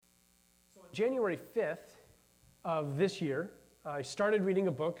January 5th of this year, I started reading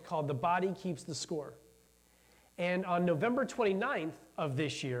a book called The Body Keeps the Score. And on November 29th of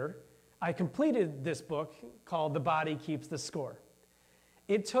this year, I completed this book called The Body Keeps the Score.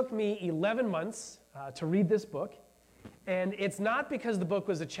 It took me 11 months to read this book, and it's not because the book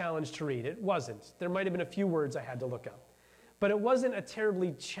was a challenge to read. It wasn't. There might have been a few words I had to look up. But it wasn't a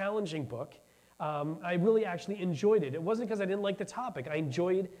terribly challenging book. I really actually enjoyed it. It wasn't because I didn't like the topic. I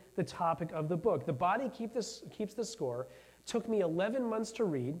enjoyed the topic of the book. The Body Keeps the Score took me 11 months to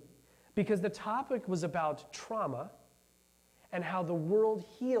read because the topic was about trauma and how the world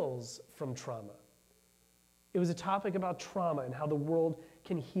heals from trauma. It was a topic about trauma and how the world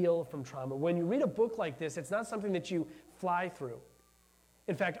can heal from trauma. When you read a book like this, it's not something that you fly through.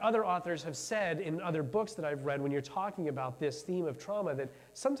 In fact, other authors have said in other books that I've read when you're talking about this theme of trauma that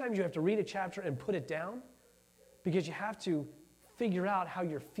sometimes you have to read a chapter and put it down because you have to figure out how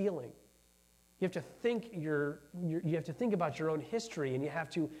you're feeling. You have to think you have to think about your own history, and you have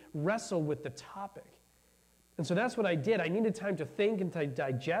to wrestle with the topic. And so that's what I did. I needed time to think and to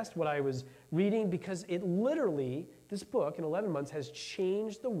digest what I was reading because it literally, this book in 11 months has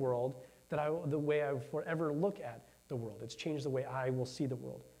changed the world, the way I will forever look at the world. It's changed the way I will see the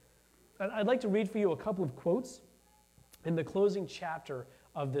world. I'd like to read for you a couple of quotes in the closing chapter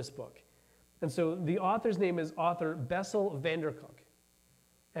of this book. And so the author's name is author Bessel van der Kolk.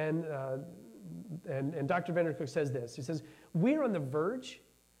 And Dr. van der Kolk says this. He says, "We're on the verge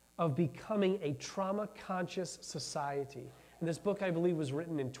of becoming a trauma-conscious society." And this book, I believe, was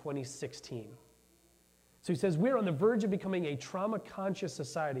written in 2016. So he says, "We're on the verge of becoming a trauma-conscious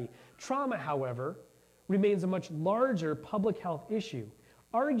society. Trauma, however, remains a much larger public health issue.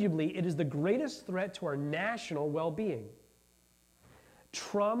 Arguably, it is the greatest threat to our national well-being.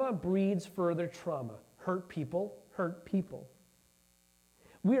 Trauma breeds further trauma. Hurt people hurt people.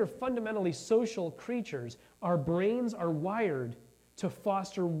 We are fundamentally social creatures. Our brains are wired to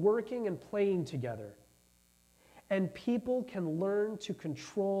foster working and playing together. And people can learn to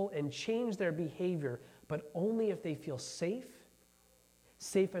control and change their behavior, but only if they feel safe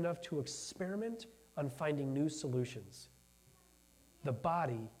enough to experiment on finding new solutions. The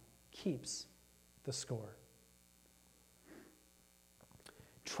body keeps the score."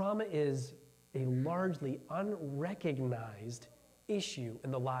 Trauma is a largely unrecognized issue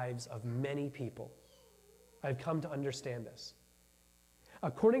in the lives of many people. I've come to understand this.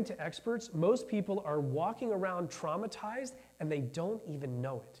 According to experts, most people are walking around traumatized and they don't even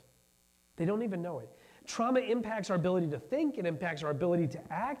know it. They don't even know it. Trauma impacts our ability to think, it impacts our ability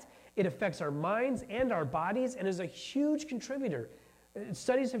to act, it affects our minds and our bodies, and is a huge contributor.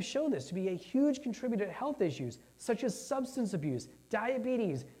 Studies have shown this to be a huge contributor to health issues such as substance abuse,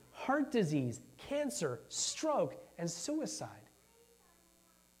 diabetes, heart disease, cancer, stroke, and suicide.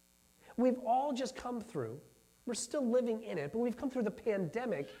 We've all just come through, we're still living in it, but we've come through the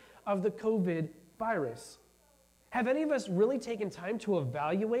pandemic of the COVID virus. Have any of us really taken time to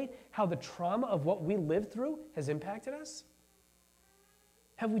evaluate how the trauma of what we lived through has impacted us?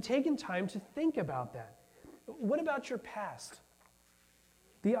 Have we taken time to think about that? What about your past?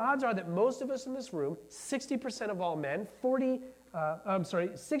 The odds are that most of us in this room, 60% of all men,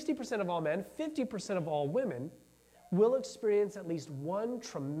 60% of all men, 50% of all women, will experience at least one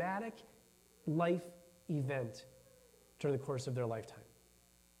traumatic life event during the course of their lifetime.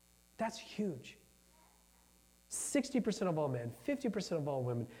 That's huge. 60% of all men, 50% of all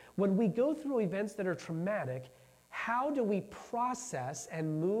women. When we go through events that are traumatic, how do we process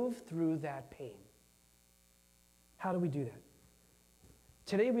and move through that pain? How do we do that?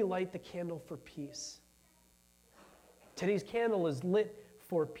 Today we light the candle for peace. Today's candle is lit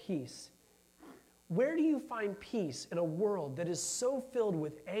for peace. Where do you find peace in a world that is so filled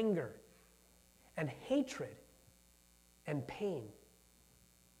with anger and hatred and pain?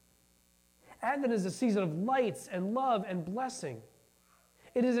 Advent is a season of lights and love and blessing.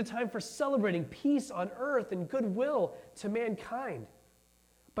 It is a time for celebrating peace on earth and goodwill to mankind.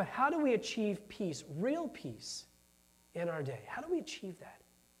 But how do we achieve peace, real peace, in our day? How do we achieve that?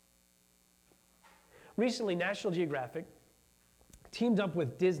 Recently, National Geographic teamed up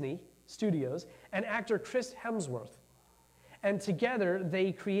with Disney Studios and actor Chris Hemsworth. And together,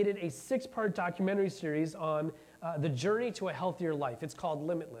 they created a 6-part documentary series on the journey to a healthier life. It's called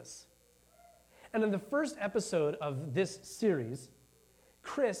Limitless. And in the first episode of this series,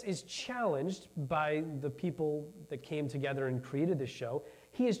 Chris is challenged by the people that came together and created this show.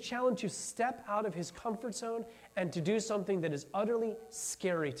 He is challenged to step out of his comfort zone and to do something that is utterly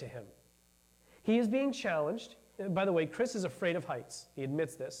scary to him. He is being challenged. By the way, Chris is afraid of heights. He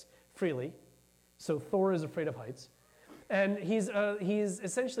admits this freely. So Thor is afraid of heights. And he's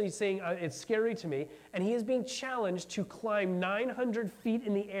essentially saying, it's scary to me. And he is being challenged to climb 900 feet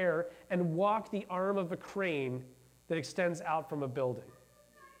in the air and walk the arm of a crane that extends out from a building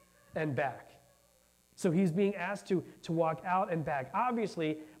and back. So he's being asked to walk out and back.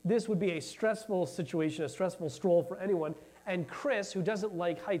 Obviously, this would be a stressful situation, a stressful stroll for anyone. And Chris, who doesn't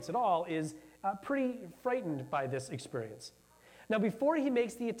like heights at all, is pretty frightened by this experience. Now, before he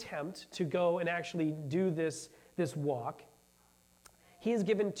makes the attempt to go and actually do this walk, he is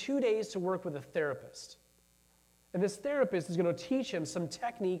given 2 days to work with a therapist. And this therapist is going to teach him some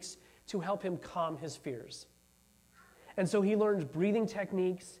techniques to help him calm his fears. And so he learns breathing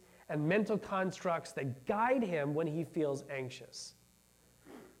techniques and mental constructs that guide him when he feels anxious.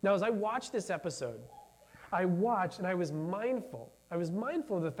 Now, as I watched this episode, I watched and I was mindful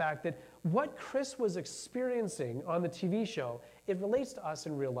of the fact that what Chris was experiencing on the TV show, it relates to us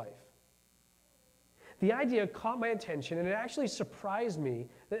in real life. The idea caught my attention, and it actually surprised me.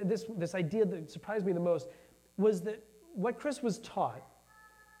 This idea that surprised me the most was that what Chris was taught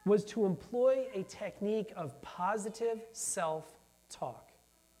was to employ a technique of positive self-talk.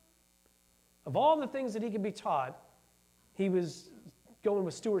 Of all the things that he could be taught, he was going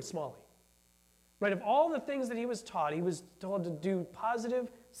with Stuart Smalley. Right? Of all the things that he was taught, he was told to do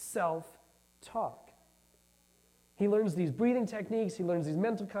positive self-talk. He learns these breathing techniques, he learns these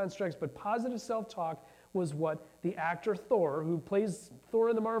mental constructs, but positive self-talk was what the actor Thor, who plays Thor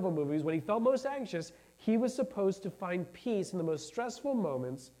in the Marvel movies, when he felt most anxious, he was supposed to find peace in the most stressful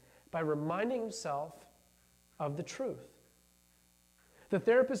moments by reminding himself of the truth. The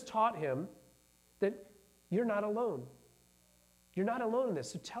therapist taught him that you're not alone. You're not alone in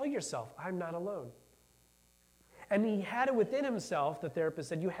this, so tell yourself, I'm not alone. And he had it within himself, the therapist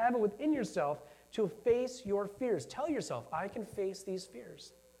said, you have it within yourself to face your fears. Tell yourself, I can face these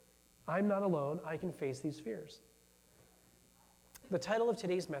fears. I'm not alone, I can face these fears. The title of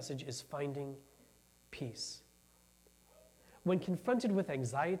today's message is Finding Peace. When confronted with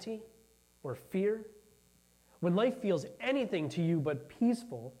anxiety or fear, when life feels anything to you but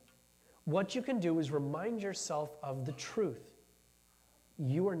peaceful, what you can do is remind yourself of the truth.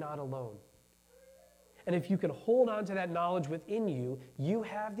 You are not alone. And if you can hold on to that knowledge within you, you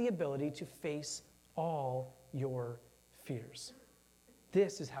have the ability to face all your fears.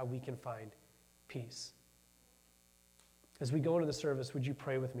 This is how we can find peace. As we go into the service, would you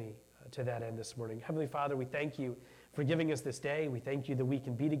pray with me to that end this morning? Heavenly Father, we thank you for giving us this day. We thank you that we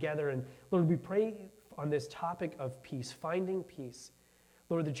can be together. And Lord, we pray on this topic of peace, finding peace.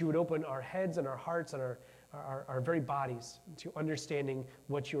 Lord, that you would open our heads and our hearts and our very bodies to understanding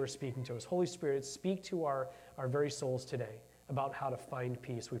what you are speaking to us. Holy Spirit, speak to our very souls today about how to find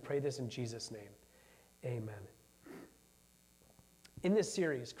peace. We pray this in Jesus' name. Amen. In this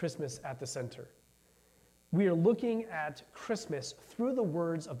series, Christmas at the Center, we are looking at Christmas through the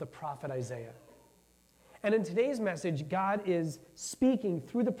words of the prophet Isaiah. And in today's message, God is speaking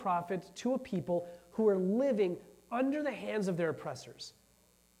through the prophet to a people who are living under the hands of their oppressors.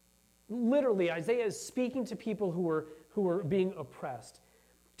 Literally, Isaiah is speaking to people who were being oppressed.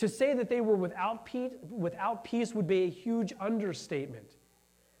 To say that they were without peace would be a huge understatement.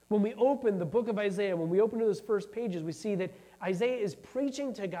 When we open the book of Isaiah, when we open to those first pages, we see that Isaiah is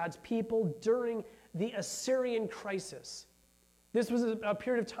preaching to God's people during the Assyrian crisis. This was a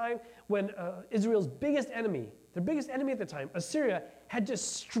period of time when Israel's biggest enemy, their biggest enemy at the time, Assyria, had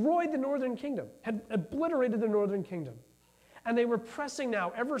destroyed the northern kingdom, had obliterated the northern kingdom. And they were pressing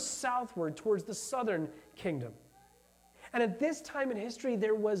now ever southward towards the southern kingdom. And at this time in history,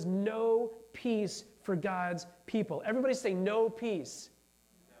 there was no peace for God's people. Everybody say no peace.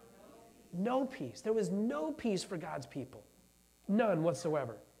 No peace. There was no peace for God's people. None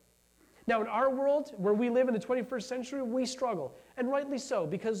whatsoever. Now, in our world, where we live in the 21st century, we struggle. And rightly so,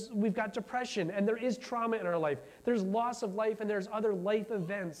 because we've got depression, and there is trauma in our life. There's loss of life, and there's other life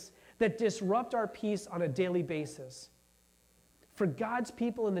events that disrupt our peace on a daily basis. For God's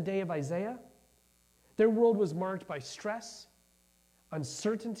people in the day of Isaiah, their world was marked by stress,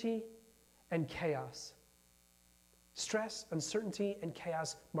 uncertainty, and chaos. Stress, uncertainty, and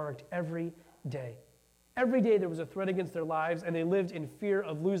chaos marked every day. Every day there was a threat against their lives, and they lived in fear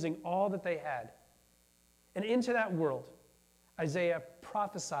of losing all that they had. And into that world, Isaiah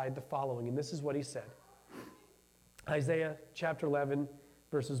prophesied the following, and this is what he said. Isaiah chapter 11,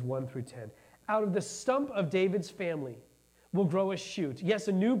 verses 1 through 10. Out of the stump of David's family will grow a shoot, yes,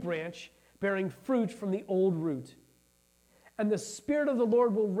 a new branch, bearing fruit from the old root. And the Spirit of the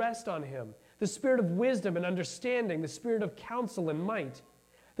Lord will rest on him, the Spirit of wisdom and understanding, the Spirit of counsel and might,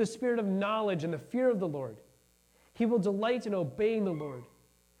 the Spirit of knowledge and the fear of the Lord. He will delight in obeying the Lord.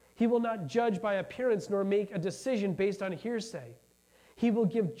 He will not judge by appearance nor make a decision based on hearsay. He will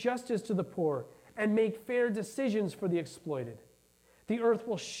give justice to the poor and make fair decisions for the exploited. The earth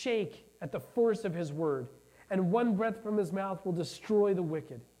will shake at the force of his word, and one breath from his mouth will destroy the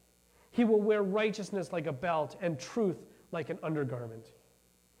wicked. He will wear righteousness like a belt and truth like an undergarment.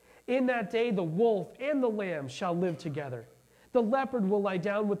 In that day, the wolf and the lamb shall live together. The leopard will lie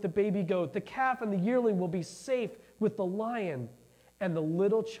down with the baby goat. The calf and the yearling will be safe with the lion, and the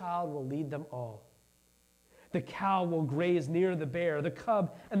little child will lead them all. The cow will graze near the bear. The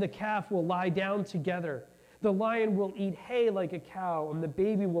cub and the calf will lie down together. The lion will eat hay like a cow, and the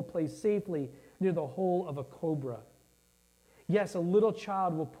baby will play safely near the hole of a cobra. Yes, a little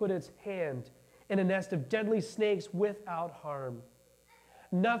child will put its hand in a nest of deadly snakes without harm.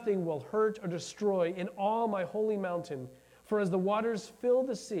 Nothing will hurt or destroy in all my holy mountain, for as the waters fill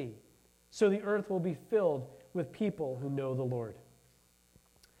the sea, so the earth will be filled with people who know the Lord.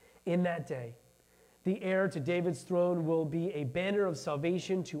 In that day, the heir to David's throne will be a banner of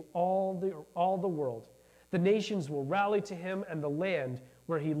salvation to all the world. The nations will rally to him, and the land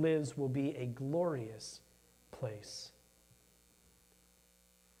where he lives will be a glorious place.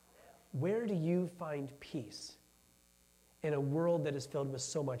 Where do you find peace in a world that is filled with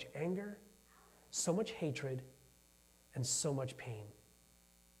so much anger, so much hatred, and so much pain?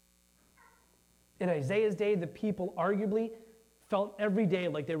 In Isaiah's day, the people arguably felt every day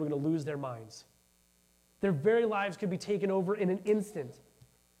like they were going to lose their minds. Their very lives could be taken over in an instant.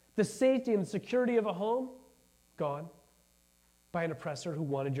 The safety and security of a home, gone by an oppressor who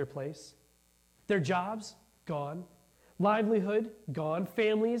wanted your place. Their jobs, gone. Livelihood, gone.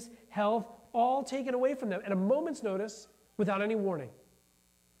 Families, health, all taken away from them at a moment's notice without any warning.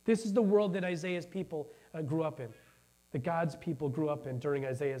 This is the world that Isaiah's people grew up in, that God's people grew up in during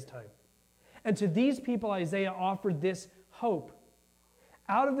Isaiah's time. And to these people, Isaiah offered this hope.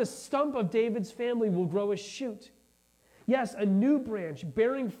 Out of the stump of David's family will grow a shoot. Yes, a new branch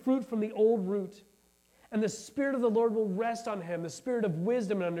bearing fruit from the old root. And the Spirit of the Lord will rest on him, the Spirit of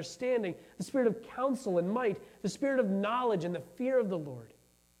wisdom and understanding, the Spirit of counsel and might, the Spirit of knowledge and the fear of the Lord.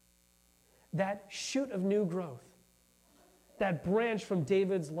 That shoot of new growth, that branch from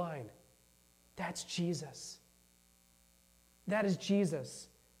David's line, that's Jesus. That is Jesus.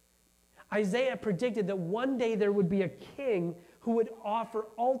 Isaiah predicted that one day there would be a king who would offer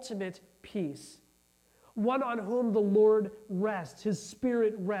ultimate peace. One on whom the Lord rests, his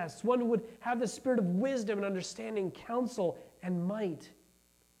Spirit rests. One who would have the spirit of wisdom and understanding, counsel and might.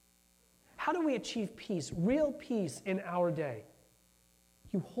 How do we achieve peace, real peace in our day?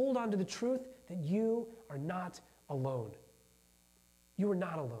 You hold on to the truth that you are not alone. You are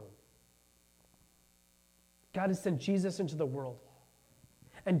not alone. God has sent Jesus into the world.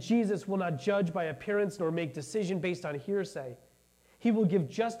 And Jesus will not judge by appearance nor make decision based on hearsay. He will give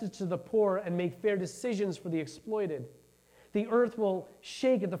justice to the poor and make fair decisions for the exploited. The earth will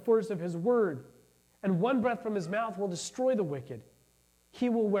shake at the force of his word, and one breath from his mouth will destroy the wicked. He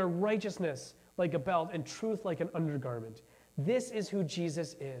will wear righteousness like a belt and truth like an undergarment. This is who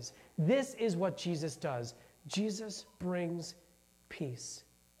Jesus is. This is what Jesus does. Jesus brings peace.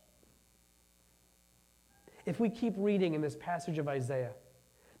 If we keep reading in this passage of Isaiah,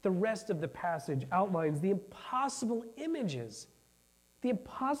 the rest of the passage outlines the impossible images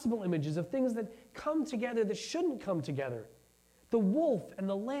of things that come together that shouldn't come together. The wolf and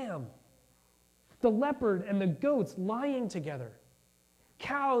the lamb, the leopard and the goats lying together,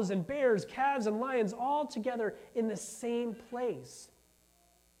 cows and bears, calves and lions all together in the same place.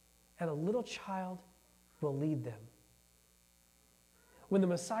 And a little child will lead them. When the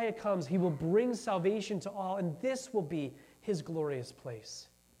Messiah comes, he will bring salvation to all, and this will be his glorious place.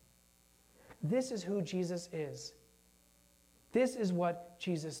 This is who Jesus is. This is what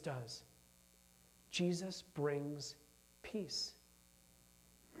Jesus does. Jesus brings peace.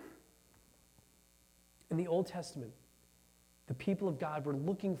 In the Old Testament, the people of God were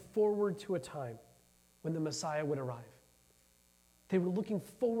looking forward to a time when the Messiah would arrive. They were looking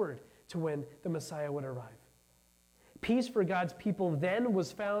forward to when the Messiah would arrive. Peace for God's people then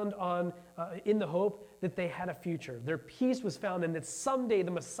was found in the hope that they had a future. Their peace was found in that someday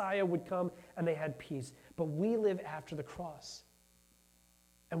the Messiah would come and they had peace. But we live after the cross.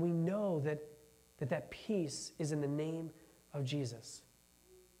 And we know that peace is in the name of Jesus.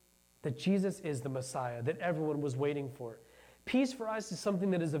 That Jesus is the Messiah that everyone was waiting for. Peace for us is something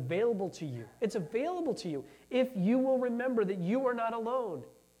that is available to you. It's available to you if you will remember that you are not alone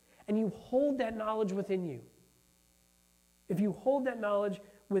and you hold that knowledge within you. If you hold that knowledge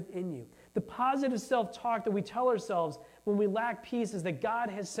within you. The positive self-talk that we tell ourselves when we lack peace is that God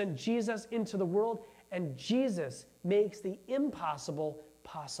has sent Jesus into the world and Jesus makes the impossible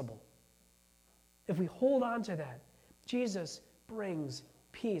possible. If we hold on to that, Jesus brings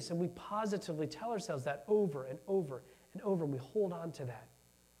peace, and we positively tell ourselves that over and over and over, and we hold on to that.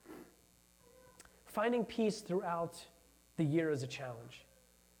 Finding peace throughout the year is a challenge,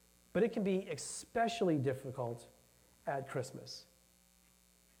 but it can be especially difficult at Christmas.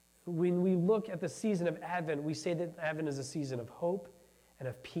 When we look at the season of Advent, we say that Advent is a season of hope and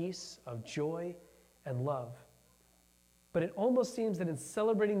of peace, of joy and love. But it almost seems that in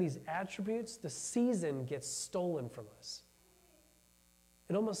celebrating these attributes, the season gets stolen from us.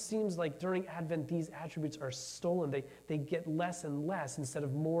 It almost seems like during Advent, these attributes are stolen. They get less and less instead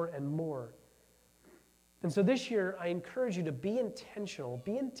of more and more. And so this year, I encourage you to be intentional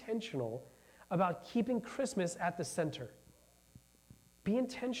about keeping Christmas at the center. Be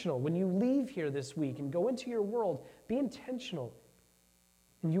intentional. When you leave here this week and go into your world, be intentional,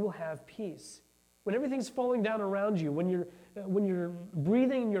 and you will have peace. When everything's falling down around you, when you're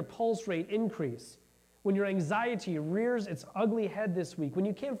breathing and your pulse rate increase, when your anxiety rears its ugly head this week, when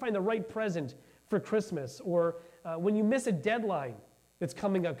you can't find the right present for Christmas, or when you miss a deadline that's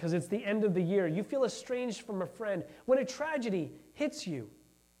coming up because it's the end of the year, you feel estranged from a friend, when a tragedy hits you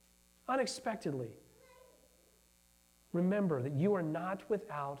unexpectedly, remember that you are not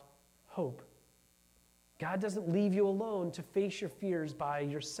without hope. God doesn't leave you alone to face your fears by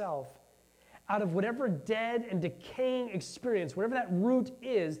yourself. Out of whatever dead and decaying experience, whatever that root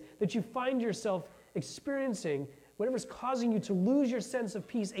is that you find yourself experiencing, whatever's causing you to lose your sense of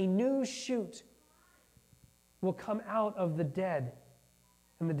peace, a new shoot will come out of the dead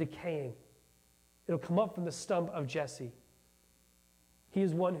and the decaying. It'll come up from the stump of Jesse. He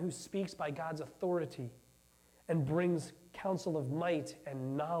is one who speaks by God's authority and brings counsel of might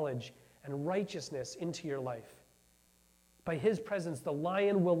and knowledge and righteousness into your life. By his presence, the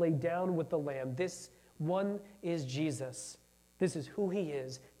lion will lay down with the lamb. This one is Jesus. This is who he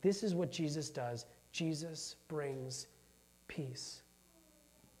is. This is what Jesus does. Jesus brings peace.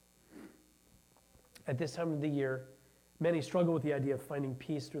 At this time of the year, many struggle with the idea of finding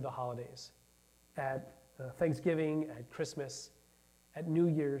peace through the holidays. At Thanksgiving, at Christmas, at New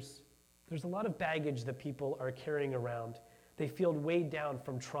Year's, there's a lot of baggage that people are carrying around. They feel weighed down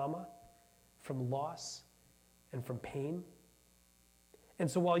from trauma, from loss, and from pain. And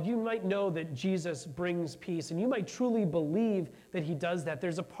so while you might know that Jesus brings peace, and you might truly believe that he does that,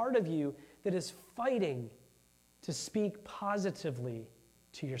 there's a part of you that is fighting to speak positively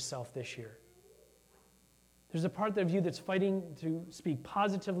to yourself this year. There's a part of you that's fighting to speak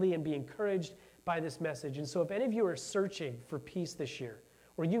positively and be encouraged by this message. And so if any of you are searching for peace this year,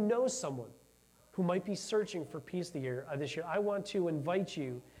 or you know someone who might be searching for peace this year, I want to invite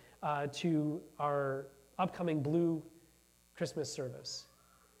you to our upcoming Blue Christmas service.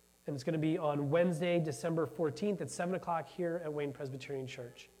 And it's going to be on Wednesday, December 14th at 7 o'clock here at Wayne Presbyterian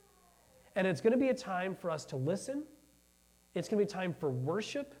Church. And it's going to be a time for us to listen. It's going to be a time for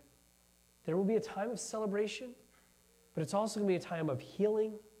worship. There will be a time of celebration. But it's also going to be a time of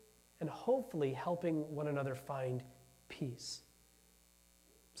healing and hopefully helping one another find peace.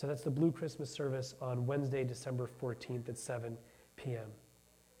 So that's the Blue Christmas service on Wednesday, December 14th at 7 p.m.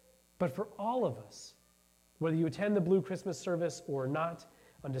 But for all of us, whether you attend the Blue Christmas service or not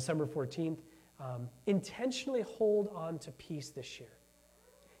on December 14th, intentionally hold on to peace this year.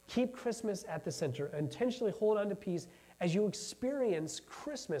 Keep Christmas at the center. Intentionally hold on to peace as you experience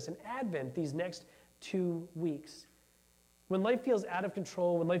Christmas and Advent these next 2 weeks. When life feels out of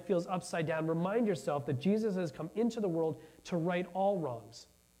control, when life feels upside down, remind yourself that Jesus has come into the world to right all wrongs.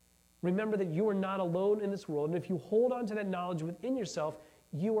 Remember that you are not alone in this world, and if you hold on to that knowledge within yourself,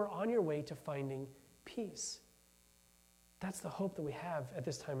 you are on your way to finding peace. That's the hope that we have at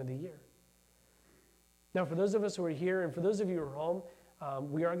this time of the year. Now, for those of us who are here, and for those of you who are home,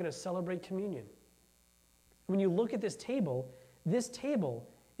 we are going to celebrate communion. When you look at this table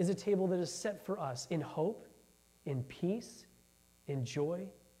is a table that is set for us in hope, in peace, in joy,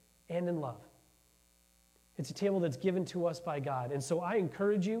 and in love. It's a table that's given to us by God. And so I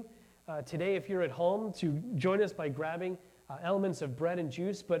encourage you today, if you're at home, to join us by grabbing elements of bread and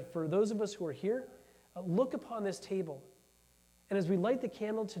juice. But for those of us who are here, look upon this table. And as we light the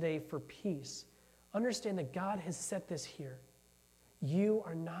candle today for peace, understand that God has set this here. You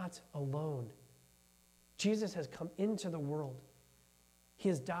are not alone. Jesus has come into the world. He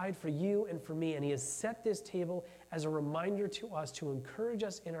has died for you and for me, and he has set this table as a reminder to us to encourage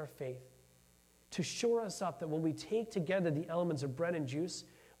us in our faith, to shore us up that when we take together the elements of bread and juice,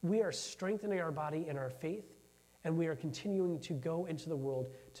 we are strengthening our body in our faith, and we are continuing to go into the world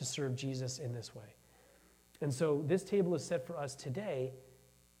to serve Jesus in this way. And so this table is set for us today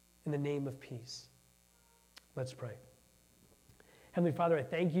in the name of peace. Let's pray. Heavenly Father, I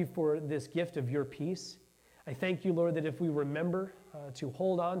thank you for this gift of your peace. I thank you, Lord, that if we remember to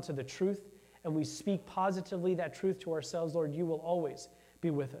hold on to the truth and we speak positively that truth to ourselves, Lord, you will always be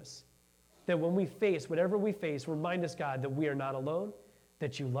with us. That when we face whatever we face, remind us, God, that we are not alone,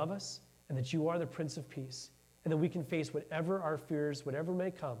 that you love us, and that you are the Prince of Peace, and that we can face whatever our fears, whatever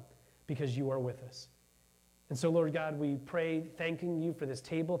may come, because you are with us. And so, Lord God, we pray, thanking you for this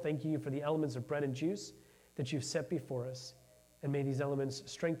table, thanking you for the elements of bread and juice that you've set before us. And may these elements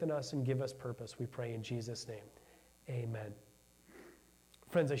strengthen us and give us purpose, we pray in Jesus' name. Amen.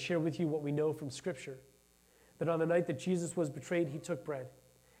 Friends, I share with you what we know from Scripture, that on the night that Jesus was betrayed, he took bread.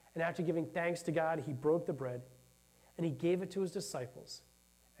 And after giving thanks to God, he broke the bread, and he gave it to his disciples.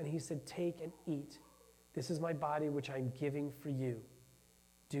 And he said, "Take and eat. This is my body, which I'm giving for you.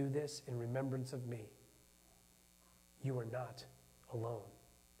 Do this in remembrance of me." You are not alone.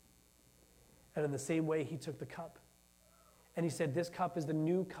 And in the same way, he took the cup. And he said, "This cup is the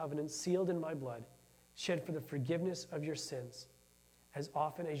new covenant sealed in my blood, shed for the forgiveness of your sins. As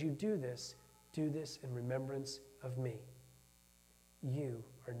often as you do this in remembrance of me." You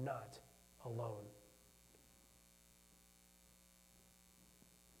are not alone.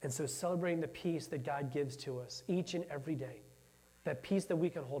 And so celebrating the peace that God gives to us each and every day, that peace that we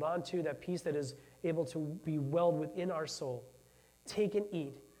can hold on to, that peace that is able to be welled within our soul, take and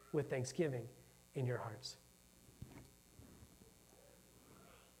eat with thanksgiving in your hearts.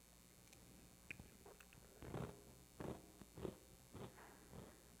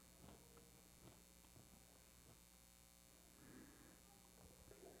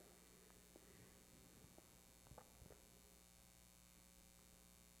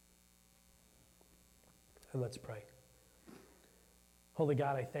 And let's pray. Holy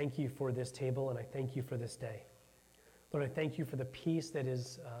God, I thank you for this table, and I thank you for this day. Lord, I thank you for the peace that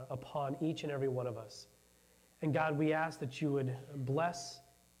is upon each and every one of us. And God, we ask that you would bless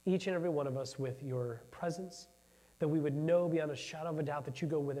each and every one of us with your presence, that we would know beyond a shadow of a doubt that you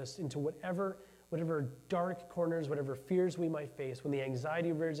go with us into whatever dark corners, whatever fears we might face, when the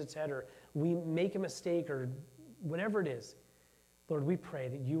anxiety rears its head or we make a mistake or whatever it is. Lord, we pray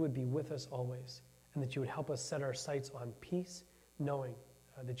that you would be with us always, and that you would help us set our sights on peace, knowing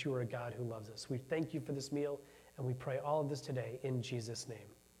that you are a God who loves us. We thank you for this meal, and we pray all of this today in Jesus' name.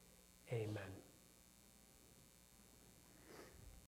 Amen.